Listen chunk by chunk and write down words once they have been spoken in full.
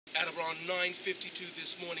At around 9:52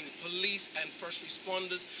 this morning, police and first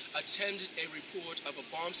responders attended a report of a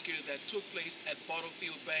bomb scare that took place at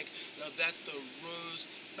Butterfield Bank. Now that's the Rose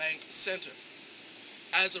Bank Center.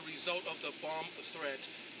 As a result of the bomb threat,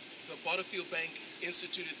 the Butterfield Bank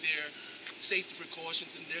instituted their safety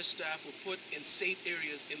precautions, and their staff were put in safe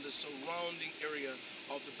areas in the surrounding area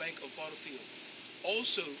of the Bank of Butterfield.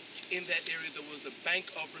 Also in that area there was the Bank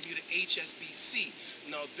of Bermuda, HSBC.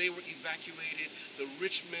 Now they were evacuated. The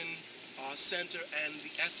Richmond Center and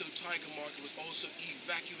the Esso Tiger Market was also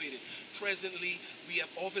evacuated. Presently we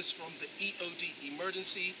have officers from the EOD,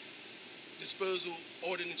 Emergency Disposal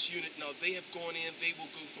Ordnance Unit. Now they have gone in. They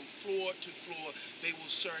will go from floor to floor. They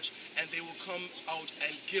will search and they will come out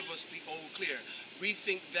and give us the all clear. We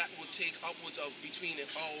think that will take upwards of between an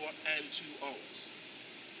hour and 2 hours.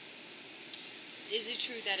 Is it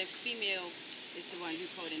true that a female is the one who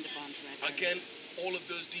called in the bomb threat? Again, all of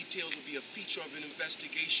those details will be a feature of an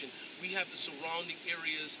investigation. We have the surrounding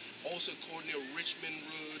areas also called near Richmond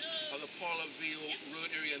Road, the Parlerville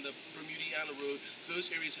Road area, and the Bermudiana Road.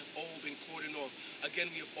 Those areas have all been cordoned off.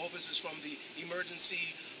 Again, we have officers from the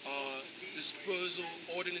Emergency Disposal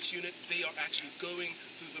Ordnance Unit. They are actually going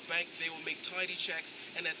through the bank. They will make tidy checks,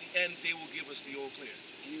 and at the end, they will give us the all clear.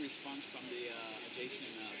 Any response from the adjacent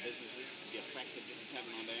businesses, the effect that this is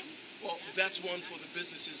having on them? Well, that's one for the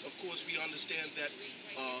businesses. Of course, we understand that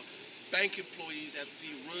bank employees at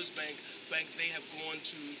the Rose Bank, they have gone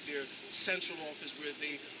to their central office where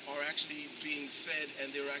they are actually being fed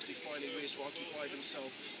and they're actually finding ways to occupy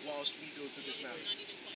themselves whilst we go through this matter.